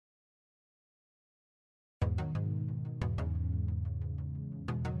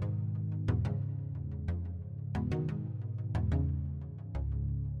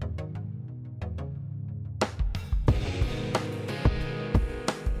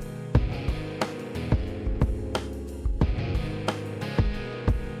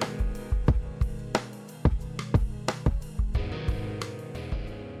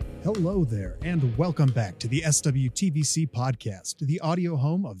Hello there, and welcome back to the SWTVC podcast, the audio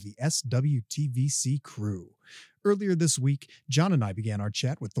home of the SWTVC crew. Earlier this week, John and I began our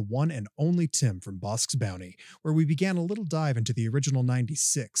chat with the one and only Tim from Bossk's Bounty, where we began a little dive into the original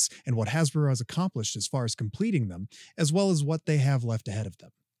 96 and what Hasbro has accomplished as far as completing them, as well as what they have left ahead of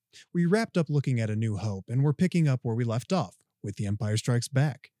them. We wrapped up looking at A New Hope, and we're picking up where we left off, with The Empire Strikes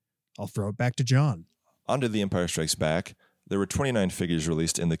Back. I'll throw it back to John. On to The Empire Strikes Back. There were 29 figures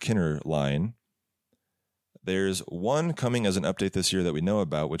released in the Kenner line. There's one coming as an update this year that we know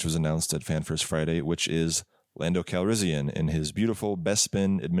about, which was announced at FanFirst Friday, which is Lando Calrissian in his beautiful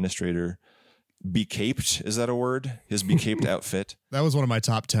Bespin Administrator Becaped. Is that a word? His Becaped outfit. That was one of my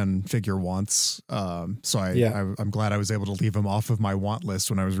top 10 figure wants. I'm glad I was able to leave him off of my want list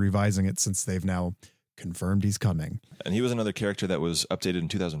when I was revising it, since they've now confirmed he's coming. And he was another character that was updated in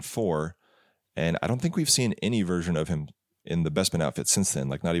 2004. And I don't think we've seen any version of him in the Bespin outfit since then,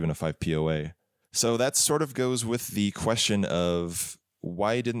 like not even a 5 POA. So that sort of goes with the question of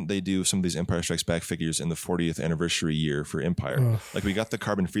why didn't they do some of these Empire Strikes Back figures in the 40th anniversary year for Empire? Ugh. Like we got the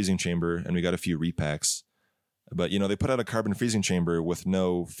carbon freezing chamber and we got a few repacks, but they put out a carbon freezing chamber with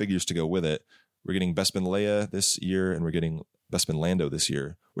no figures to go with it. We're getting Bespin Leia this year and we're getting Bespin Lando this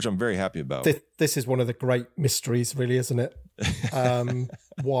year, which I'm very happy about. This is one of the great mysteries, really, isn't it?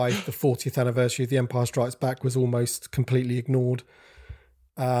 Why the 40th anniversary of The Empire Strikes Back was almost completely ignored.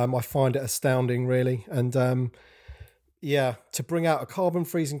 I find it astounding, really. And to bring out a carbon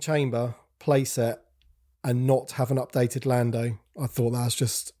freezing chamber playset and not have an updated Lando, I thought that was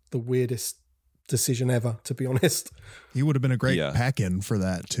just the weirdest decision ever, to be honest. He would have been a great pack-in for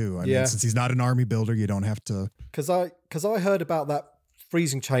that too. I mean, since he's not an army builder, you don't have to. Because I heard about that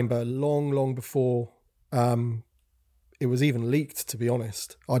freezing chamber long before it was even leaked. To be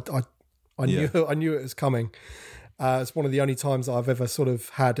honest, I knew it was coming. It's one of the only times I've ever sort of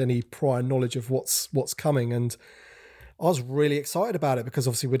had any prior knowledge of what's coming, and I was really excited about it because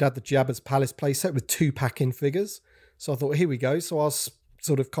obviously we'd had the Jabba's Palace playset with 2 pack-in figures, so I thought, here we go. So I was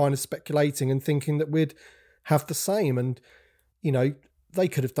sort of kind of speculating and thinking that we'd have the same, and they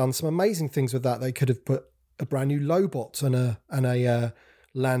could have done some amazing things with that. They could have put a brand new Lobot and a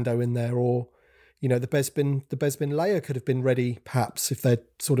Lando in there, or the Bespin Leia could have been ready perhaps if they'd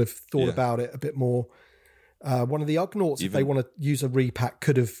sort of thought about it a bit more. One of the Ugnaughts, if they want to use a repack,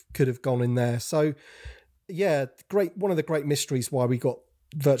 could have gone in there. So great. One of the great mysteries why we got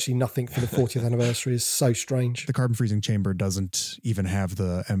virtually nothing for the 40th anniversary is so strange. The carbon freezing chamber doesn't even have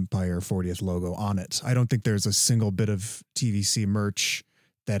the Empire 40th logo on it. I don't think there's a single bit of TVC merch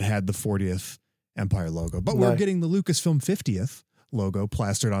that had the 40th Empire logo, but we're getting the Lucasfilm 50th logo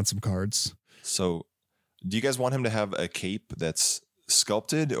plastered on some cards. So do you guys want him to have a cape that's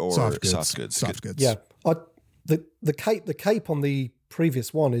sculpted or soft goods? Soft goods. Yeah. The cape on the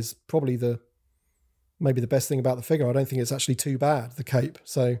previous one is probably maybe the best thing about the figure. I don't think it's actually too bad, the cape.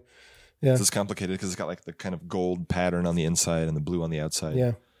 So, yeah. It's complicated because it's got like the kind of gold pattern on the inside and the blue on the outside.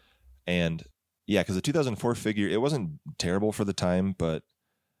 Yeah. And because the 2004 figure, it wasn't terrible for the time, but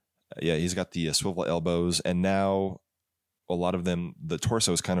he's got the swivel elbows, and now a lot of them, the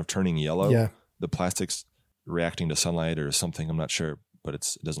torso is kind of turning yellow. Yeah. The plastic's reacting to sunlight or something. I'm not sure, but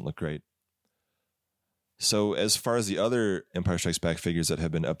it doesn't look great. So as far as the other Empire Strikes Back figures that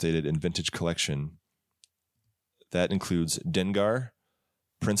have been updated in Vintage Collection, that includes Dengar,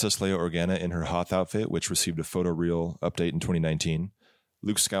 Princess Leia Organa in her Hoth outfit, which received a photoreal update in 2019,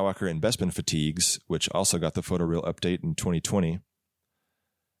 Luke Skywalker in Bespin fatigues, which also got the photoreal update in 2020,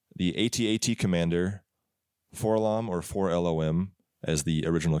 the AT-AT Commander, 4LOM or 4LOM, as the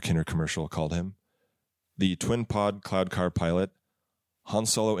original Kenner commercial called him, the Twin Pod Cloud Car Pilot, Han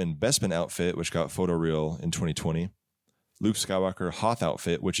Solo in Bespin outfit, which got photoreal in 2020, Luke Skywalker Hoth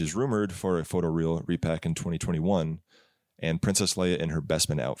outfit, which is rumored for a photoreal repack in 2021, and Princess Leia in her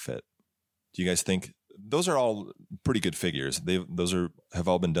Bespin outfit. Do you guys think those are all pretty good figures? Those have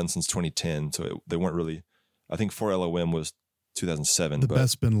all been done since 2010, so they weren't really. I think 4LOM was 2007. The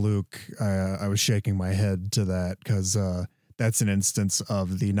Bespin Luke, I was shaking my head to that because that's an instance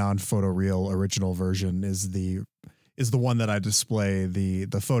of the non-photoreal original version is the one that I display. The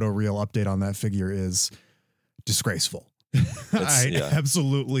photoreal update on that figure is disgraceful. I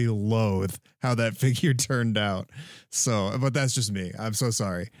absolutely loathe how that figure turned out. So, but that's just me. I'm so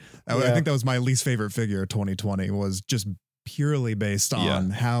sorry. I think that was my least favorite figure of 2020, was just purely based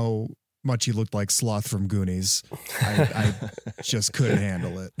on how much he looked like Sloth from Goonies. I just couldn't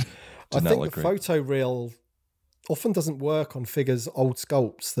handle it. I think the photoreal often doesn't work on figures, old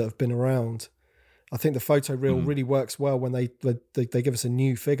sculpts that have been around. I think the photoreal really works well when they give us a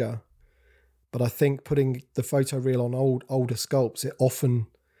new figure. But I think putting the photoreal on older sculpts, it often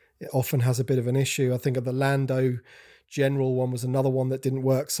it often has a bit of an issue. I think of the Lando General one was another one that didn't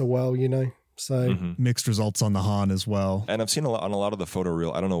work so well, So mixed results on the Han as well. And I've seen on a lot of the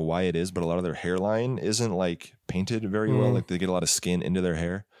photoreal, I don't know why it is, but a lot of their hairline isn't like painted very well. Like they get a lot of skin into their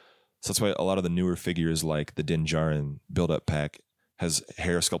hair. So that's why a lot of the newer figures like the Din Djarin build-up pack has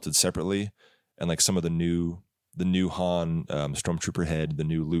hair sculpted separately. And like some of the new Han Stormtrooper head, the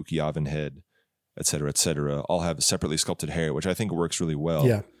new Luke Yavin head, et cetera, all have separately sculpted hair, which I think works really well.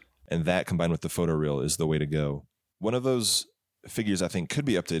 Yeah. And that combined with the photoreal is the way to go. One of those figures I think could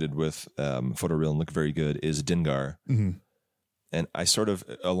be updated with photoreal and look very good is Dengar. Mm-hmm. And I sort of,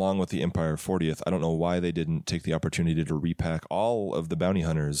 along with the Empire 40th, I don't know why they didn't take the opportunity to repack all of the bounty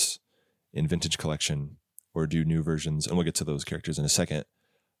hunters in Vintage Collection or do new versions. And we'll get to those characters in a second.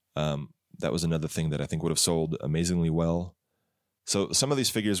 That was another thing that I think would have sold amazingly well. So some of these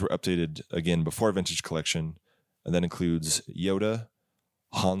figures were updated again before Vintage Collection, and that includes Yoda,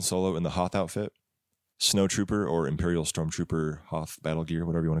 Han Solo in the Hoth outfit, Snowtrooper or Imperial Stormtrooper Hoth battle gear,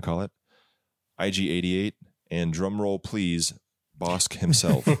 whatever you want to call it, IG-88, and drumroll please, Bossk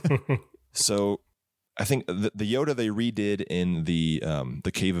himself. So I think the Yoda they redid in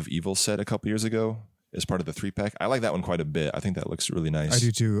the Cave of Evil set a couple years ago as part of the 3-pack. I like that one quite a bit. I think that looks really nice. I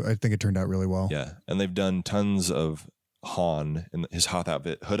do too. I think it turned out really well. Yeah, and they've done tons of Han in his Hoth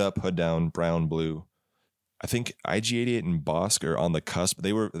outfit, hood up, hood down, brown, blue. I think IG-88 and Bossk are on the cusp.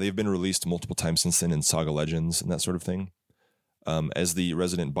 They've been released multiple times since then in Saga Legends and that sort of thing. As the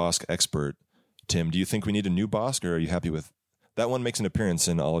resident Bossk expert, Tim, do you think we need a new Bossk, or are you happy with that one? Makes an appearance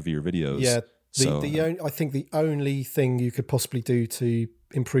in all of your videos. Yeah, I I think the only thing you could possibly do to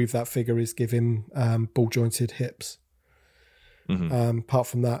improve that figure is give him ball jointed hips. Mm-hmm. Apart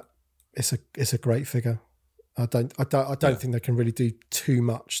from that, it's a great figure. I don't think they can really do too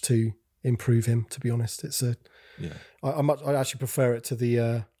much to improve him, to be honest. I actually prefer it to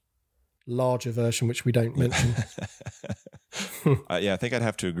the larger version, which we don't mention. Yeah, I think I'd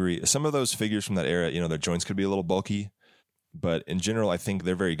have to agree. Some of those figures from that era, their joints could be a little bulky, but in general, I think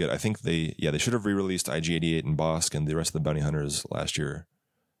they're very good. I think they should have re-released IG-88 and Bossk and the rest of the bounty hunters last year,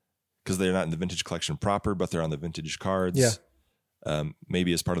 because they're not in the Vintage Collection proper, but they're on the vintage cards. Yeah.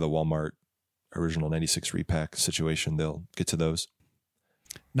 Maybe as part of the Walmart original 96 repack situation, they'll get to those.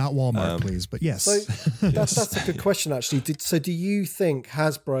 Not Walmart, please, but yes. So that's a good question, actually. Do you think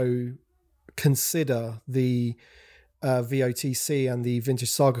Hasbro consider the VOTC and the Vintage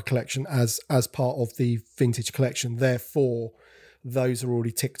Saga collection as part of the Vintage Collection? Therefore, those are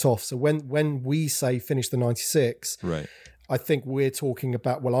already ticked off. So when we say finish the 96, right, I think we're talking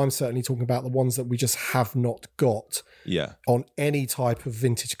about, well, I'm certainly talking about the ones that we just have not got on any type of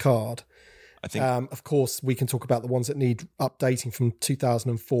vintage card. I think, of course, we can talk about the ones that need updating from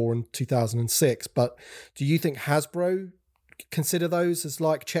 2004 and 2006. But do you think Hasbro consider those as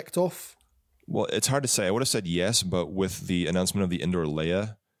like checked off? Well, it's hard to say. I would have said yes, but with the announcement of the Endor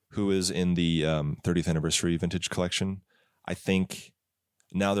Leia, who is in the 30th anniversary Vintage Collection, I think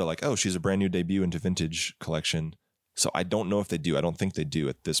now they're like, oh, she's a brand new debut into Vintage Collection. So I don't know if they do. I don't think they do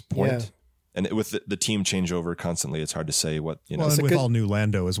at this point. Yeah. And with the team changeover constantly, it's hard to say what, Well, and with all new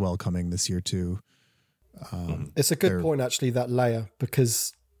Lando as well coming this year too. It's a good point, actually, that Leia,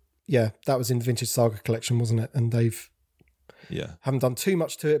 because, that was in the Vintage Saga collection, wasn't it? And they've haven't done too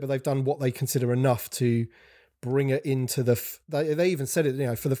much to it, but they've done what they consider enough to bring it into they even said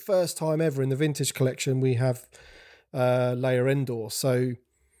it, for the first time ever in the Vintage Collection, we have Leia Endor. So,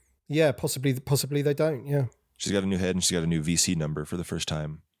 possibly they don't, She's got a new head and she's got a new VC number for the first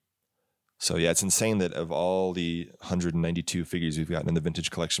time. So it's insane that of all the 192 figures we've gotten in the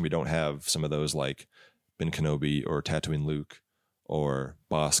Vintage Collection, we don't have some of those like Ben Kenobi or Tatooine Luke or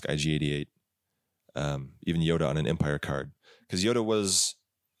Bossk IG-88, even Yoda on an Empire card. Because Yoda was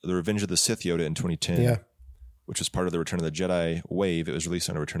the Revenge of the Sith Yoda in 2010, which was part of the Return of the Jedi wave. It was released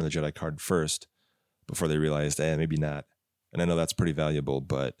on a Return of the Jedi card first before they realized, maybe not. And I know that's pretty valuable,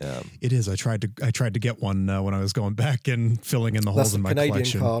 but it is. I tried to get one when I was going back and filling in the holes in my collection.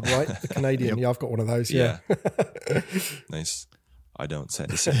 That's the Canadian card, right? The Canadian. Yeah, I've got one of those. Yeah. Nice. I don't, sad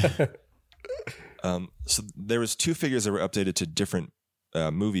to say. So there was 2 figures that were updated to different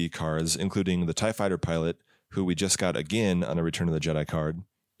movie cards, including the TIE Fighter pilot, who we just got again on a Return of the Jedi card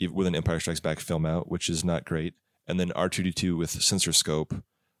with an Empire Strikes Back film out, which is not great. And then R2-D2 with sensor scope,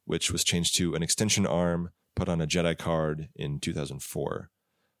 which was changed to an extension arm, put on a Jedi card in 2004.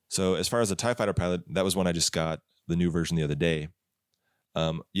 So as far as the TIE Fighter pilot, that was one I just got, the new version the other day.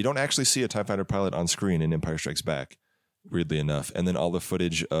 You don't actually see a TIE Fighter pilot on screen in Empire Strikes Back, weirdly enough. And then all the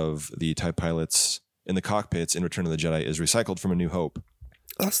footage of the TIE pilots in the cockpits in Return of the Jedi is recycled from A New Hope.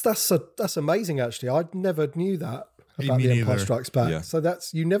 That's amazing, actually. I never knew that. about Me The Empire neither. Strikes Back. Yeah. So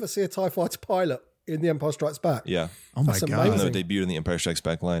you never see a TIE fighter pilot in The Empire Strikes Back. Yeah. Oh my That's god! Even though amazing. it debuted in the Empire Strikes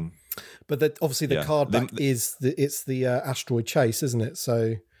Back line. But obviously the Yeah. card back They- is the asteroid chase, isn't it?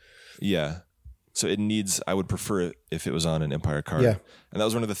 So Yeah. So it needs, I would prefer it if it was on an Empire card. Yeah. And that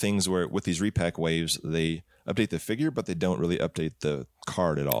was one of the things where with these repack waves, they update the figure, but they don't really update the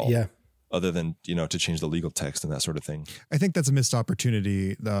card at all. yeah, Other than, to change the legal text and that sort of thing. I think that's a missed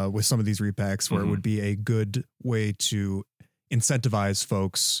opportunity with some of these repacks, where it would be a good way to incentivize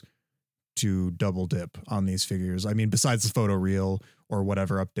folks to double dip on these figures. I mean, besides the photo reel or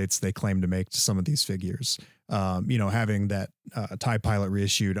whatever updates they claim to make to some of these figures, having that TIE Pilot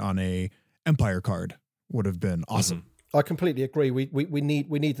reissued on a Empire card would have been awesome. I completely agree. We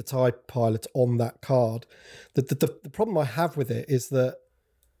need the TIE pilot on that card. The problem I have with it is that,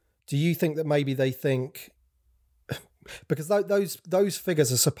 do you think that maybe they think, because those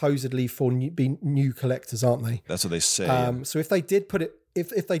figures are supposedly for new collectors, aren't they? That's what they say. So if they did put it,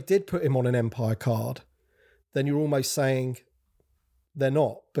 if they did put him on an Empire card, then you're almost saying they're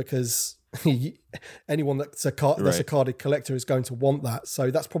not, because anyone that's a carded collector is going to want that.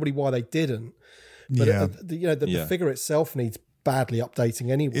 So that's probably why they didn't. But Yeah. the figure itself needs badly updating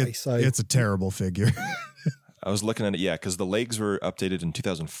anyway. So It's a terrible figure. I was looking at it, yeah, because the legs were updated in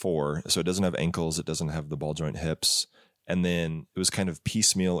 2004, so it doesn't have ankles, it doesn't have the ball joint hips, and then it was kind of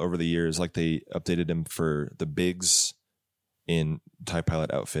piecemeal over the years, like they updated him for the Biggs in TIE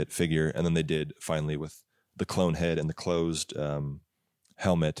Pilot outfit figure, and then they did finally with the clone head and the closed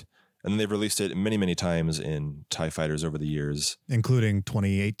helmet, and then they've released it many, many times in TIE Fighters over the years. Including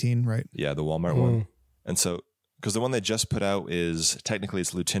 2018, right? Yeah, the Walmart one. And so, because the one they just put out is, technically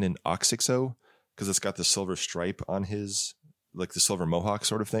it's Lieutenant Oxixo, because it's got the silver stripe on his, like the silver mohawk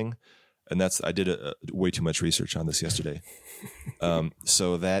sort of thing. And I did way too much research on this yesterday.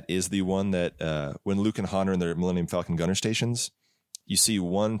 So that is the one that when Luke and Han are in their Millennium Falcon gunner stations, you see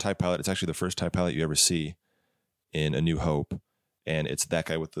one TIE pilot. It's actually the first TIE pilot you ever see in A New Hope. And it's that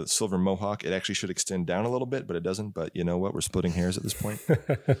guy with the silver mohawk. It actually should extend down a little bit, but it doesn't. But you know what? We're splitting hairs at this point.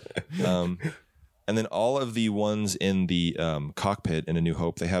 And then all of the ones in the cockpit in A New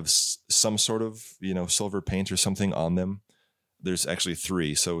Hope, they have some sort of, silver paint or something on them. There's actually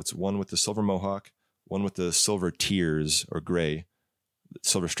 3. So it's one with the silver mohawk, one with the silver tears or gray,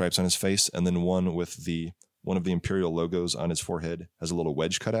 silver stripes on his face, and then one with one of the Imperial logos on his forehead has a little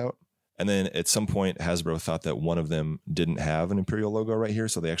wedge cut out. And then at some point, Hasbro thought that one of them didn't have an Imperial logo right here,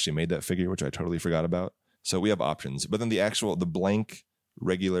 so they actually made that figure, which I totally forgot about. So we have options. But then the blank,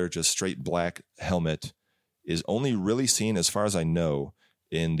 regular, just straight black helmet is only really seen, as far as I know,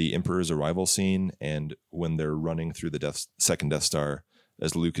 in the Emperor's arrival scene and when they're running through the second Death Star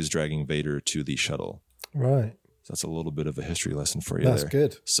as Luke is dragging Vader to the shuttle. right, So that's a little bit of a history lesson for you that's there.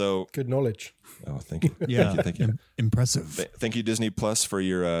 good. So, Good knowledge. oh, thank you. Yeah. Thank you. Impressive. Thank you, Disney Plus, for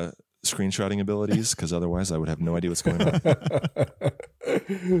your screenshotting abilities, because otherwise I would have no idea what's going on.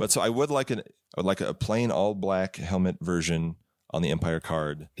 But so I would like a plain all black helmet version on the Empire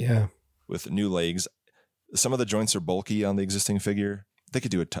card Yeah. with new legs. Some of the joints are bulky on the existing figure. They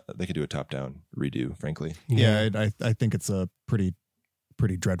could do a top down redo, frankly. Yeah, I think it's a pretty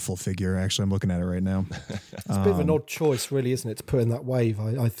dreadful figure. Actually, I'm looking at it right now. It's a bit of an odd choice, really, isn't it, to put in that wave,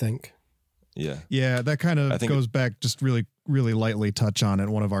 I think. Yeah. Yeah, that kind I of think goes back, just really, really lightly touch on it.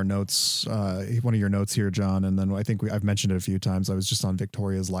 One of our notes, one of your notes here, John, and then I think I've mentioned it a few times. I was just on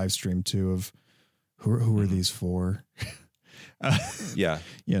Victoria's live stream too of who are these for? Yeah.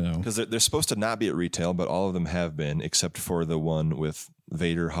 Because They're supposed to not be at retail, but all of them have been, except for the one with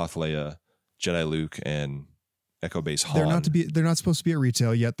Vader, Hoth Leia, Jedi Luke, and Echo Base Han. they're not supposed to be at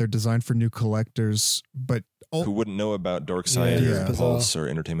retail yet. They're designed for new collectors, but who wouldn't know about Darkside Yeah, or bizarre. Pulse or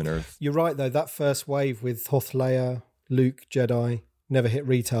Entertainment Earth. You're right, though. That first wave with Hoth Leia, Luke, Jedi never hit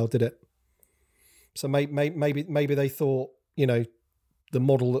retail, did it? So maybe they thought, the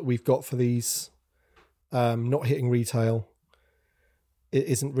model that we've got for these not hitting retail, it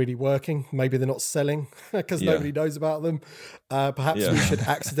isn't really working. Maybe they're not selling because nobody knows about them. Perhaps we should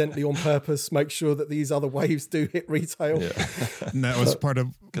accidentally, on purpose, make sure that these other waves do hit retail. Yeah. and that was part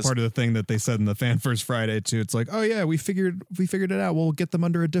of the thing that they said in the Fan First Friday too. It's like, oh yeah, we figured it out. We'll get them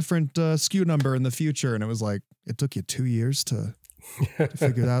under a different SKU number in the future. And it was like, it took you 2 years to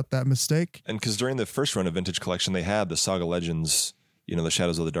figure out that mistake. And because during the first run of Vintage Collection, they had the Saga Legends, the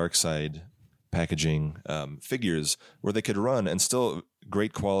Shadows of the Dark Side packaging figures where they could run, and still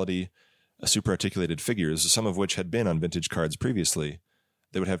great quality, super articulated figures, some of which had been on vintage cards previously.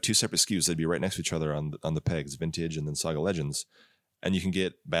 They would have 2 separate SKUs. They'd be right next to each other on the pegs, Vintage and then Saga Legends. And you can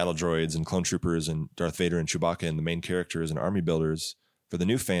get battle droids and clone troopers and Darth Vader and Chewbacca and the main characters and army builders for the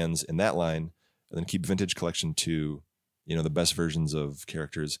new fans in that line. and then keep Vintage Collection 2, the best versions of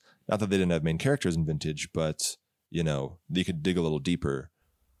characters. Not that they didn't have main characters in Vintage, but, they could dig a little deeper.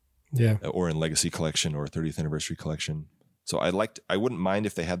 Yeah. Or in Legacy Collection or 30th Anniversary Collection. So I wouldn't mind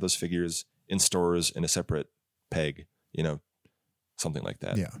if they had those figures in stores in a separate peg, something like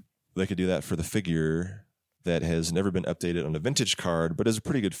that. Yeah. They could do that for the figure that has never been updated on a vintage card, but is a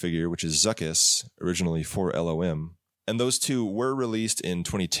pretty good figure, which is Zuckuss, originally for LOM. And those two were released in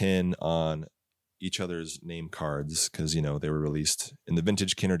 2010 on each other's name cards because, they were released in the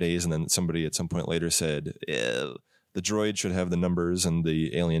vintage Kenner days. And then somebody at some point later said, the droid should have the numbers and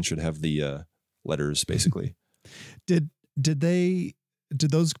the alien should have the letters, basically. Did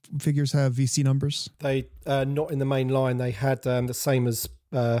those figures have VC numbers? They not in the main line. They had the same as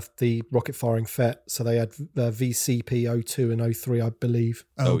the rocket firing FET. So they had VCP 02 and 03, I believe.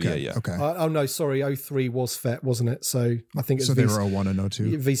 Oh, okay. Yeah. Okay. No, sorry. 03 was FET, wasn't it? So I think it's so they were 01 and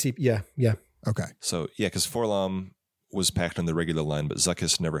 02. VC. Yeah. Okay. So because Forlom was packed on the regular line, but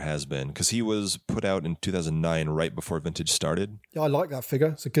Zuckuss never has been because he was put out in 2009, right before Vintage started. Yeah, I like that figure.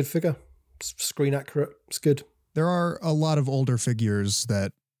 It's a good figure. Screen accurate. It's good. There are a lot of older figures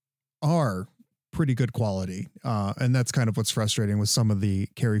that are pretty good quality. And that's kind of what's frustrating with some of the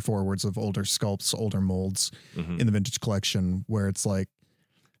carry forwards of older sculpts, older molds in the Vintage Collection, where it's like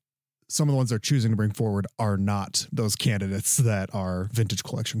some of the ones they're choosing to bring forward are not those candidates that are Vintage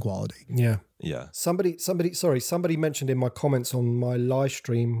Collection quality. Yeah. Yeah. Somebody mentioned in my comments on my live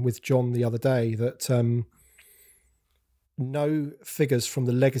stream with John the other day that no figures from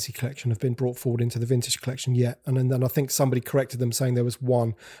the Legacy Collection have been brought forward into the Vintage Collection yet. And then I think somebody corrected them saying there was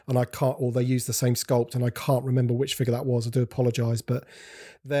one, and they used the same sculpt, and I can't remember which figure that was. I do apologize, but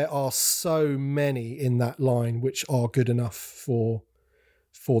there are so many in that line which are good enough for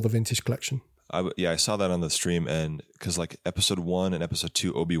the Vintage Collection. I saw that on the stream, and because like episode 1 and episode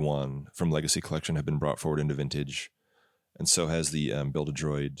 2 Obi-Wan from Legacy Collection have been brought forward into Vintage, and so has the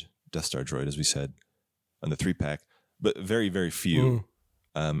Build-A-Droid, Death Star droid, as we said, on the 3-pack, but very, very few.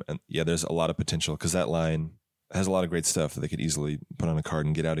 And yeah, there's a lot of potential because that line has a lot of great stuff that they could easily put on a card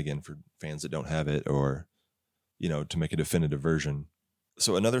and get out again for fans that don't have it, or to make a definitive version.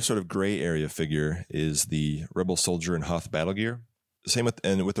 So another sort of gray area figure is the Rebel Soldier and Hoth battle gear. Same with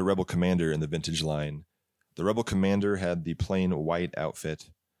the Rebel Commander in the Vintage line. The Rebel Commander had the plain white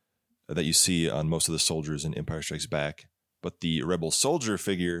outfit that you see on most of the soldiers in Empire Strikes Back, but the Rebel Soldier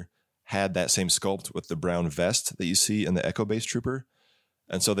figure had that same sculpt with the brown vest that you see in the Echo Base Trooper.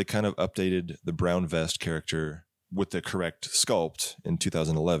 And so they kind of updated the brown vest character with the correct sculpt in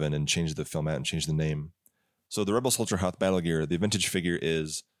 2011 and changed the film out and changed the name. So the Rebel Soldier Hoth battle gear, the vintage figure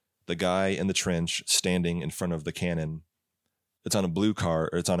is the guy in the trench standing in front of the cannon. It's on a blue card,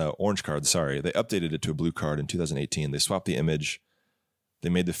 or it's on an orange card, sorry. They updated it to a blue card in 2018. They swapped the image. They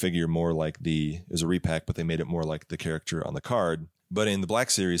made the figure more like it was a repack, but they made it more like the character on the card. But in the Black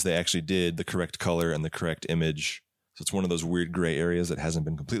Series, they actually did the correct color and the correct image. So it's one of those weird gray areas that hasn't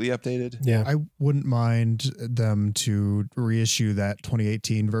been completely updated. Yeah. I wouldn't mind them to reissue that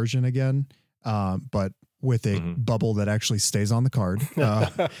 2018 version again, but with a bubble that actually stays on the card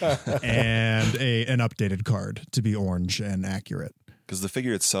and an updated card to be orange and accurate. Because the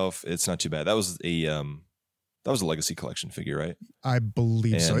figure itself, it's not too bad. That was a Legacy Collection figure, right? I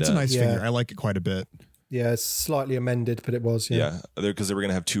believe so. It's a nice figure. I like it quite a bit. Yeah, it's slightly amended, but it was, yeah. Because they were going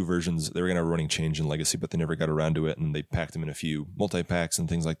to have two versions. They were going to have a running change in Legacy, but they never got around to it, and they packed them in a few multi-packs and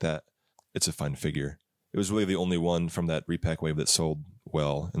things like that. It's a fun figure. It was really the only one from that repack wave that sold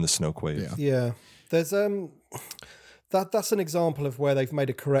well in the Snoke wave. Yeah. There's that's an example of where they've made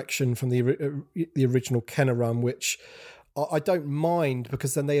a correction from the original Kenner run, which I don't mind,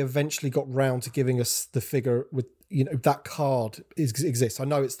 because then they eventually got round to giving us the figure with, that card exists. I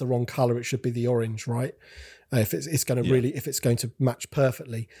know it's the wrong color; it should be the orange, right? If it's going to if it's going to match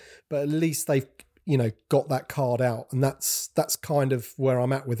perfectly, but at least they've got that card out, and that's kind of where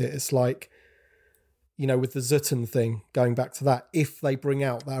I'm at with it. It's like, with the Zutton thing, going back to that, if they bring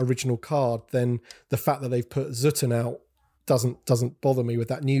out that original card, then the fact that they've put Zutton out doesn't bother me with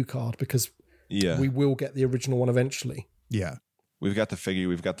that new card, because we will get the original one eventually. Yeah. We've got the figure,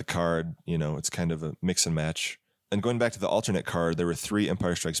 we've got the card, it's kind of a mix and match. And going back to the alternate card, there were 3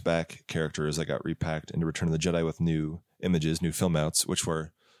 Empire Strikes Back characters that got repacked into Return of the Jedi with new images, new film outs, which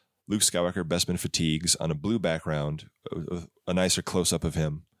were Luke Skywalker Bespin fatigues on a blue background, a nicer close-up of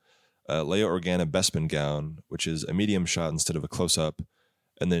him. Leia Organa Bespin gown, which is a medium shot instead of a close-up,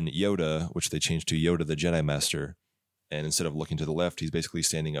 and then Yoda, which they changed to Yoda the Jedi Master, and instead of looking to the left, he's basically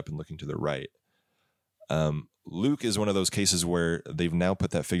standing up and looking to the right. Luke is one of those cases where they've now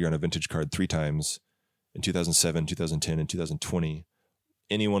put that figure on a vintage card 3 times, in 2007, 2010, and 2020.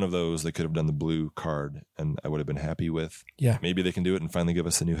 any one of those, they could have done the blue card, and I would have been happy with. Yeah. Maybe they can do it and finally give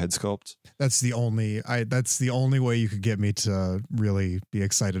us a new head sculpt. That's the only way you could get me to really be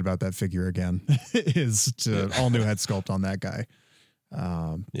excited about that figure again is to all new head sculpt on that guy.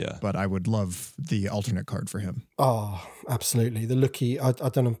 But I would love the alternate card for him. Oh, absolutely. The looky, I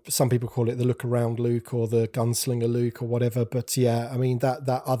don't know, some people call it the look around Luke or the gunslinger Luke or whatever. But yeah, I mean, that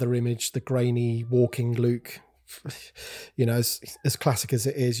other image, the grainy walking Luke, you know, as classic as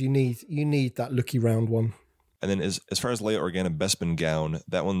it is, you need that looky round one. And then as far as Leia Organa Bespin gown,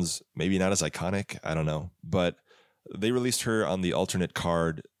 that one's maybe not as iconic. I don't know. But they released her on the alternate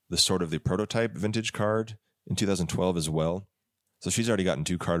card, the sort of the prototype vintage card in 2012 as well. So she's already gotten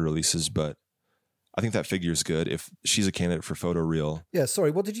 2 card releases, but I think that figure's good if she's a candidate for photo real. Yeah, sorry,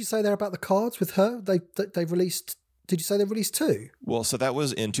 what did you say there about the cards with her? They released, did you say they released 2? Well, so that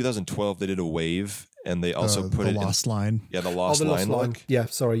was in 2012. They did a wave, and they also put the it Lost Line. Yeah, the Lost Line look. Yeah,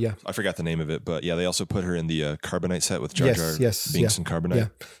 sorry, yeah. I forgot the name of it, but yeah, they also put her in the Carbonite set with Jar Jar Binks and Carbonite. Yeah.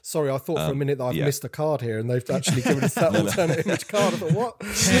 Sorry, I thought for a minute that I've missed a card here, and they've actually given us that alternate image card. I thought, what?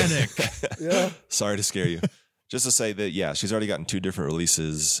 Panic. Yeah. Sorry to scare you. Just to say that, yeah, she's already gotten 2 different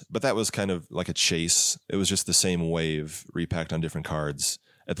releases, but that was kind of like a chase. It was just the same wave repacked on different cards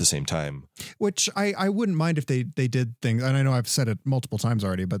at the same time. Which I wouldn't mind if they did things, and I know I've said it multiple times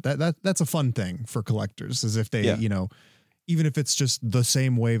already, but that's a fun thing for collectors, is if they, you know, even if it's just the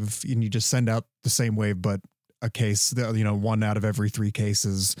same wave and you just send out the same wave, but a case, you know, 1 out of every 3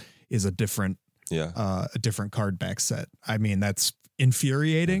 cases is a different card back set. I mean, that's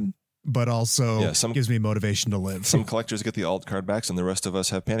infuriating. But also gives me motivation to live. Some collectors get the alt card backs, and the rest of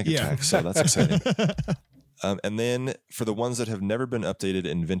us have panic attacks. So that's exciting. And then for the ones that have never been updated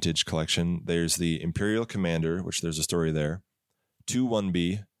in Vintage Collection, there's the Imperial Commander, which there's a story there,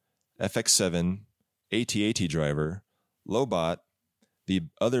 2-1B, FX7, AT-AT Driver, Lobot, the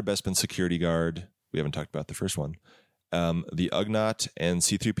other Bespin Security Guard. We haven't talked about the first one. The Ugnaught, and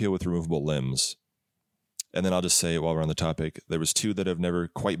C-3PO with removable limbs. And then I'll just say, while we're on the topic, there was 2 that have never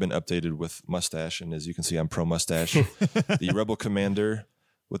quite been updated with mustache. And as you can see, I'm pro mustache. The Rebel Commander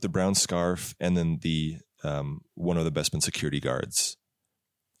with the brown scarf, and then the one of the Bespin Security Guards.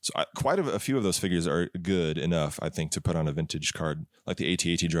 So quite a few of those figures are good enough, I think, to put on a vintage card, like the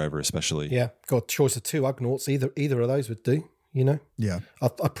AT-AT Driver especially. Yeah, got a choice of 2 Ugnaughts. Either of those would do, you know? Yeah.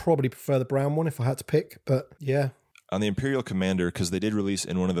 I'd probably prefer the brown one if I had to pick, but yeah. On the Imperial Commander, because they did release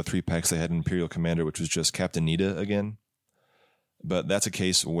in one of the 3 packs, they had an Imperial Commander, which was just Captain Nita again. But that's a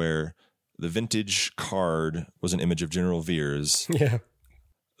case where the vintage card was an image of General Veers. Yeah.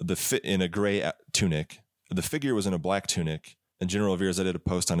 The fit in a gray tunic. The figure was in a black tunic. And General Veers, I did a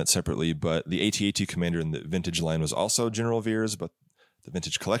post on it separately, but the AT-AT Commander in the vintage line was also General Veers, but the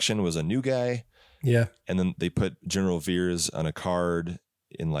vintage collection was a new guy. Yeah. And then they put General Veers on a card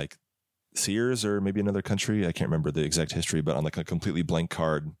in like Sears or maybe another country. I can't remember the exact history, but on like a completely blank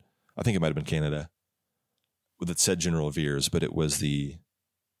card. I think it might have been Canada. That said General Veers, but it was the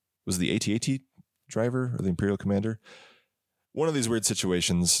AT-AT Driver or the Imperial Commander. One of these weird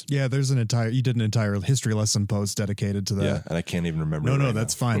situations. Yeah, you did an entire history lesson post dedicated to that. Yeah, and I can't even remember. No,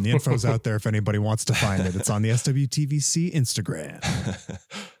 that's fine. The info's out there if anybody wants to find it. It's on the SWTVC Instagram.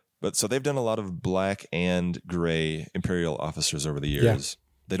 But so they've done a lot of black and gray Imperial officers over the years. Yeah.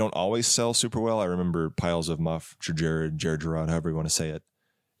 They don't always sell super well. I remember piles of Moff Jared Gerard, however you want to say it,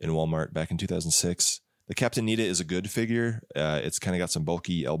 in Walmart back in 2006. The Captain Nita is a good figure. It's kind of got some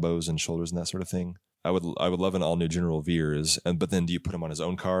bulky elbows and shoulders and that sort of thing. I would love an all new General Veers, but then do you put him on his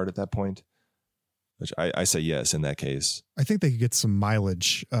own card at that point? Which I say yes in that case. I think they could get some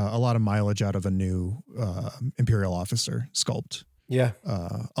mileage, a lot of mileage out of a new Imperial officer sculpt. Yeah,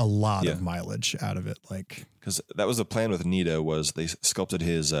 a lot of mileage out of it, like because that was the plan with Nita, was they sculpted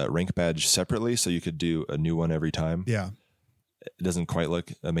his rank badge separately, so you could do a new one every time. Yeah, it doesn't quite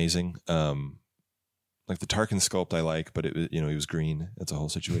look amazing. Like the Tarkin sculpt I like, but it, he was green. That's a whole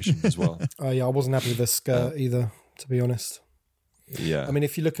situation as well. Yeah, I wasn't happy with the skirt either, to be honest. Yeah, I mean,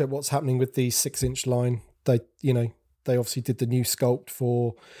 if you look at what's happening with the 6-inch line, they obviously did the new sculpt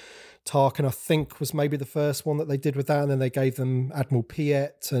for Tarkin, I think, was maybe the first one that they did with that, and then they gave them Admiral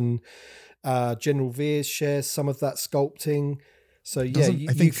Piet, and General Veers shares some of that sculpting. So yeah,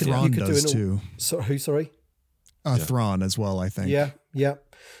 I think Thrawn does too. So who? Sorry, Thrawn as well. I think. Yeah.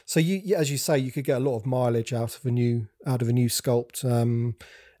 So as you say, you could get a lot of mileage out of a new sculpt.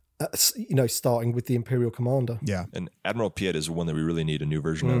 Starting with the Imperial Commander. Yeah, and Admiral Piet is one that we really need a new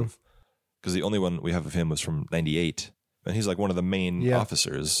version of, because the only one we have of him was from '98. And he's like one of the main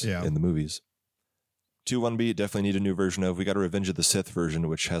officers in the movies. 2-1B definitely need a new version of. We got a Revenge of the Sith version,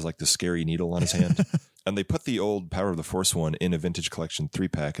 which has like the scary needle on his hand. And they put the old Power of the Force one in a Vintage Collection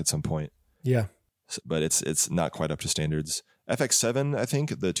 3-pack at some point. Yeah. But it's not quite up to standards. FX7, I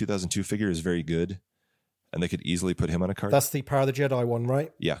think, the 2002 figure is very good. And they could easily put him on a card. That's the Power of the Jedi one,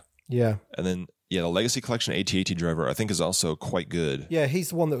 right? Yeah. Yeah. And then, the Legacy Collection AT-AT driver, I think, is also quite good. Yeah, he's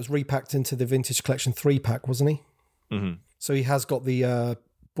the one that was repacked into the Vintage Collection 3-pack, wasn't he? Mm-hmm. So he has got the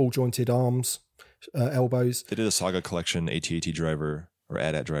ball-jointed arms, elbows. They did a Saga Collection AT-AT driver, or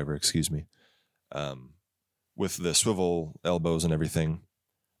AT-AT driver, excuse me, with the swivel elbows and everything.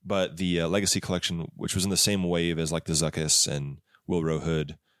 But the Legacy Collection, which was in the same wave as like the Zuckuss and Wilro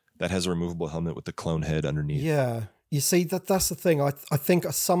Hood, that has a removable helmet with the clone head underneath. Yeah. You see, that's the thing. I think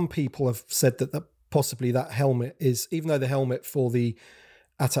some people have said that possibly that helmet is, even though the helmet for the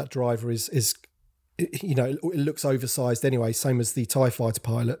AT-AT driver is it looks oversized anyway, same as the TIE Fighter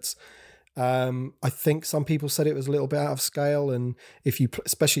pilots. I think some people said it was a little bit out of scale, and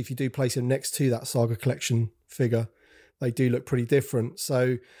especially if you do place him next to that Saga Collection figure, they do look pretty different.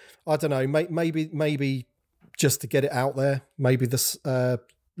 So I don't know, maybe just to get it out there, maybe this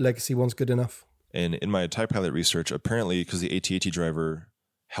Legacy one's good enough. And in my TIE Pilot research, apparently, because the AT-AT driver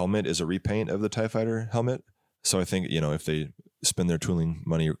helmet is a repaint of the TIE Fighter helmet, so I think, if they spend their tooling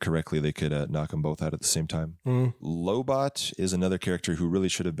money correctly, they could knock them both out at the same time. Mm. Lobot is another character who really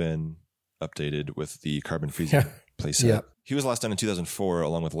should have been updated with the carbon freezing playset. Yeah. He was last done in 2004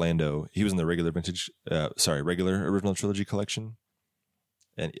 along with Lando. He was in the regular original trilogy collection.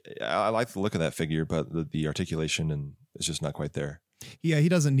 And I like the look of that figure, but the articulation and it's just not quite there. Yeah, he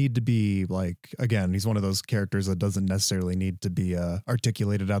doesn't need to be again, he's one of those characters that doesn't necessarily need to be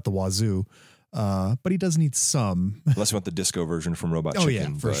articulated at the wazoo. But he does need some. Unless you want the disco version from Robot Chicken. Oh,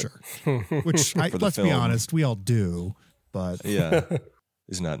 yeah, for sure. Which, let's be honest, we all do. But yeah,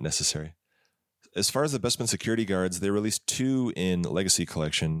 is not necessary. As far as the Bespin security guards, they released 2 in Legacy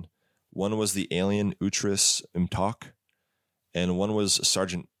Collection. One was the alien Utris Imtok, and one was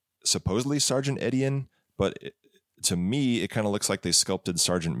supposedly Sergeant Edian, but to me, it kind of looks like they sculpted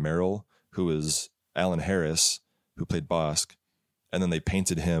Sergeant Merrill, who is Alan Harris, who played Bossk, and then they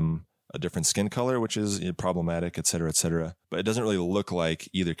painted him a different skin color, which is problematic, et cetera, but it doesn't really look like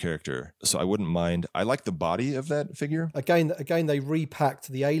either character. So I wouldn't mind. I like the body of that figure. Again, they repacked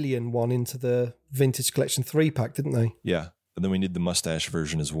the alien one into the Vintage Collection 3-pack, didn't they? Yeah. And then we need the mustache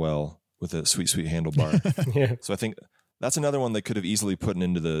version as well with a sweet, sweet handlebar. Yeah. So I think that's another one they could have easily put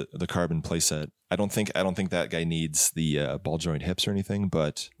into the carbon playset. I don't think that guy needs the ball joint hips or anything,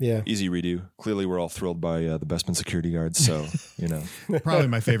 but easy redo. Clearly, we're all thrilled by the Bespin security guards, so probably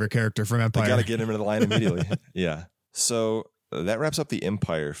my favorite character from Empire. I got to get him into the line immediately. Yeah. So that wraps up the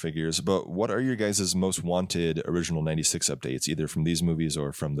Empire figures. But what are your guys' most wanted original 96 updates, either from these movies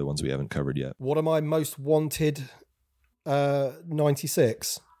or from the ones we haven't covered yet? What am I most wanted?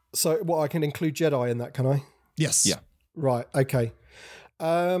 96. So, I can include Jedi in that, can I? Yes. Yeah. Right. Okay.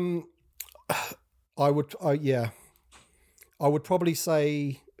 I would probably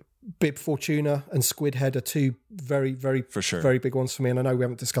say Bib Fortuna and Squid Head are 2 very, very, for sure, very big ones for me. And I know we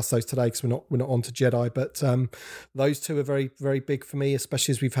haven't discussed those today because we're not on to Jedi, but those 2 are very, very big for me,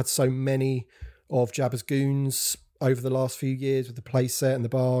 especially as we've had so many of Jabba's goons over the last few years with the playset and the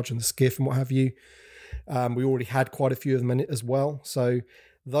barge and the skiff and what have you. We already had quite a few of them in it as well. So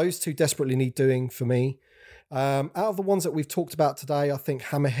those 2 desperately need doing for me. Out of the ones that we've talked about today, I think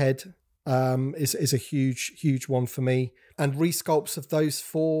Hammerhead is a huge, huge one for me. And resculpts of those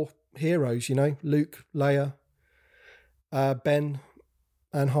 4 heroes, Luke, Leia, Ben,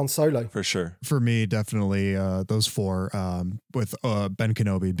 and Han Solo. For sure. For me, definitely those 4, with Ben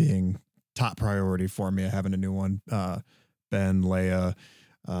Kenobi being top priority for me, having a new one. Ben, Leia,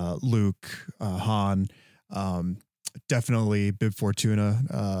 Luke, Han, definitely Bib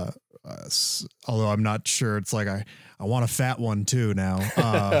Fortuna, although I'm not sure. It's like I want a fat one too now.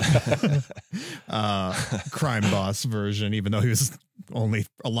 Crime Boss version, even though he was only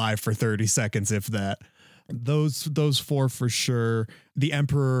alive for 30 seconds, if that. Those 4 for sure. The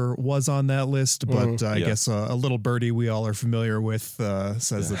Emperor was on that list, but I guess a little birdie we all are familiar with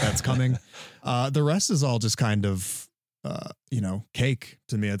says that's coming. The rest is all just kind of cake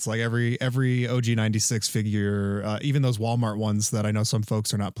to me. It's like every OG 96 figure, even those Walmart ones that I know some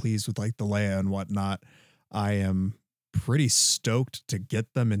folks are not pleased with, like the Leia and whatnot. I am pretty stoked to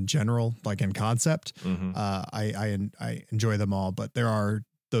get them in general, like in concept. Mm-hmm. I enjoy them all, but there are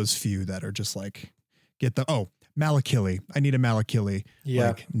those few that are just like, Malakili. I need a Malakili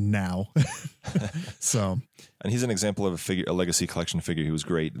like now. So, and he's an example of a Legacy Collection figure who was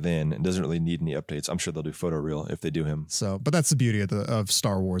great then and doesn't really need any updates. I'm sure they'll do photo real if they do him. So, but that's the beauty of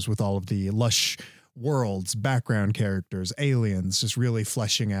Star Wars with all of the lush worlds, background characters, aliens, just really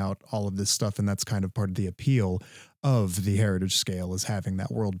fleshing out all of this stuff. And that's kind of part of the appeal of the Heritage Scale, is having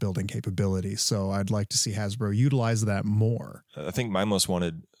that world building capability. So I'd like to see Hasbro utilize that more. I think my most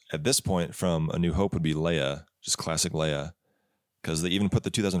wanted at this point from A New Hope would be Leia, just classic Leia, because they even put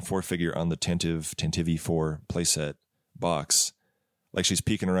the 2004 figure on the Tantive 4 playset box. Like she's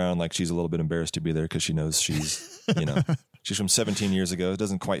peeking around, like she's a little bit embarrassed to be there because she knows she's, she's from 17 years ago. It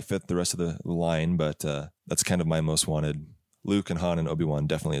doesn't quite fit the rest of the line, but that's kind of my most wanted. Luke and Han and Obi-Wan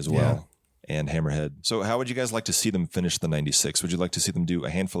definitely as well. And Hammerhead. So how would you guys like to see them finish the 96? Would you like to see them do a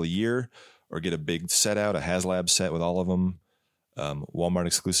handful a year or get a big set out, a HasLab set with all of them? Walmart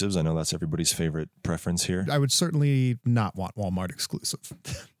exclusives. I know that's everybody's favorite preference here. I would certainly not want Walmart exclusive.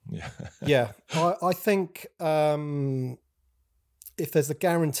 Yeah. I think if there's a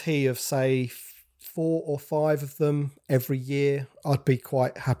guarantee of, say, 4 or 5 of them every year, I'd be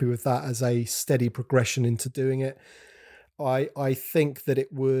quite happy with that as a steady progression into doing it. I think that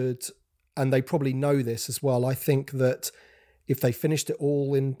it would, and they probably know this as well, I think that if they finished it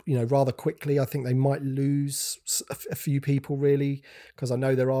all in, rather quickly, I think they might lose a few people, really, because I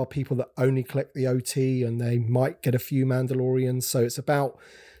know there are people that only collect the OT and they might get a few Mandalorians. So it's about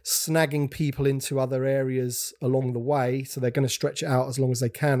snagging people into other areas along the way. So they're going to stretch it out as long as they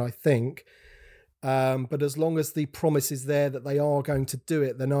can, I think. But as long as the promise is there that they are going to do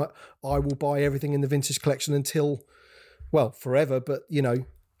it, then I will buy everything in the vintage collection until, well, forever. But,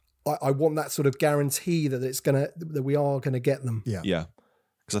 I want that sort of guarantee that that we are gonna get them. Yeah.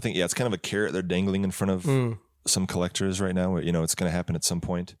 Because I think it's kind of a carrot they're dangling in front of some collectors right now. Where, it's going to happen at some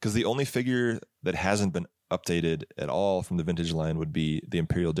point. Because the only figure that hasn't been updated at all from the vintage line would be the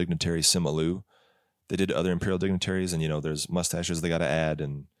Imperial Dignitary Simalu. They did other Imperial Dignitaries, and there's mustaches they got to add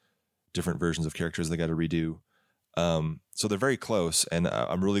and different versions of characters they got to redo. So they're very close, and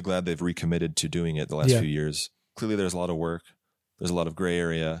I'm really glad they've recommitted to doing it the last few years. Clearly, there's a lot of work. There's a lot of gray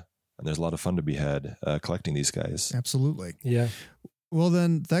area. And there's a lot of fun to be had collecting these guys. Absolutely. Yeah. Well,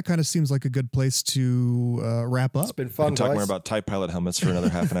 then that kind of seems like a good place to wrap up. It's been fun. We can talk more about TIE pilot helmets for another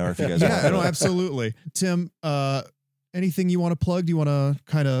half an hour if you guys want. Yeah, no, absolutely. Tim, anything you want to plug? Do you want to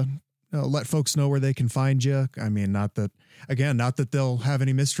kind of let folks know where they can find you? I mean, not that they'll have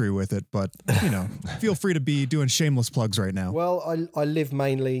any mystery with it, but, feel free to be doing shameless plugs right now. Well, I live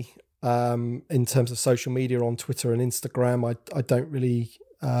mainly in terms of social media on Twitter and Instagram. I don't really...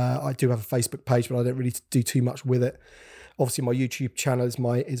 I do have a Facebook page, but I don't really do too much with it. Obviously, my YouTube channel is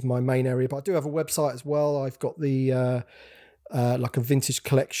my main area, but I do have a website as well. I've got the like a vintage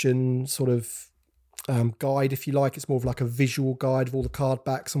collection sort of guide, if you like. It's more of like a visual guide of all the card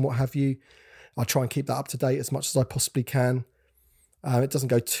backs and what have you. I try and keep that up to date as much as I possibly can. It doesn't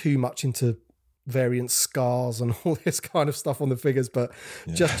go too much into variant scars and all this kind of stuff on the figures, but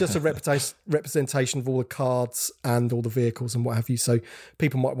just a representation of all the cards and all the vehicles and what have you. So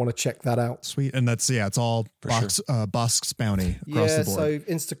people might want to check that out. Sweet. And that's, it's all Bossk's Bounty across the board. So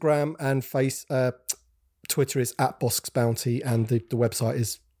Instagram and Twitter is at Bossk's Bounty, and the website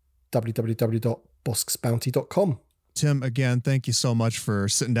is www.bosksbounty.com. Tim, again, thank you so much for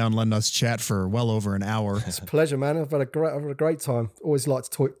sitting down and letting us chat for well over an hour. It's a pleasure, man. I've had a great time. Always like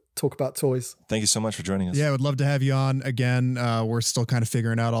to talk about toys. Thank you so much for joining us. Yeah, I would love to have you on again. We're still kind of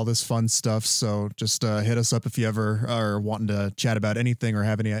figuring out all this fun stuff, so just hit us up if you ever are wanting to chat about anything or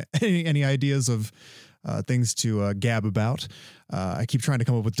have any ideas of things to gab about. I keep trying to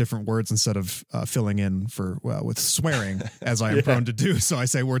come up with different words instead of filling in with swearing, as I am prone to do. So I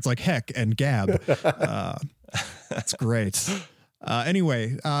say words like heck and gab. That's great.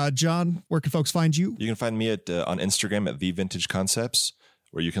 Anyway, John, where can folks find you? You can find me on Instagram at The Vintage Concepts,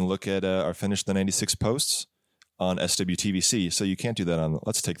 where you can look at our Finish the 96 posts on SWTVC. So you can't do that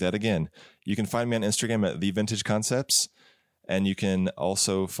let's take that again. You can find me on Instagram at The Vintage Concepts, and you can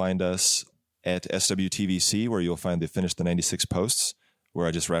also find us at SWTVC, where you'll find the Finish the 96 posts, where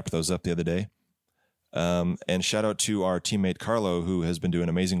I just wrapped those up the other day. And shout out to our teammate Carlo, who has been doing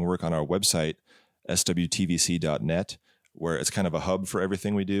amazing work on our website, swtvc.net, where it's kind of a hub for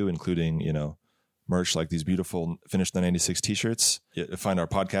everything we do, including, merch like these beautiful Finish the 96 t-shirts. You find our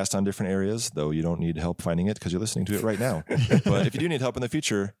podcast on different areas, though you don't need help finding it because you're listening to it right now. But if you do need help in the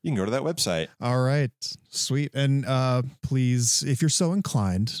future, you can go to that website. All right. Sweet. And please, if you're so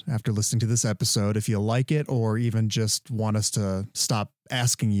inclined after listening to this episode, if you like it or even just want us to stop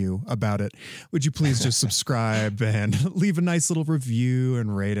asking you about it, would you please just subscribe and leave a nice little review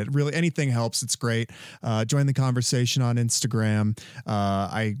and rate it? Really, anything helps. It's great. Join the conversation on Instagram.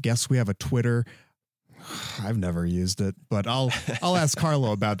 I guess we have a Twitter. I've never used it, but I'll ask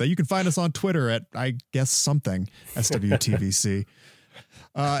Carlo about that. You can find us on Twitter at, I guess, something SWTVC.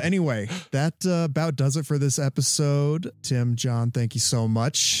 Anyway, that about does it for this episode. Tim, John, thank you so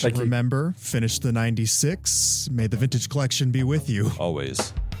much. Thank you. Remember, finish the 96. May the vintage collection be with you.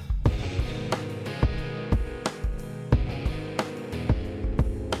 Always.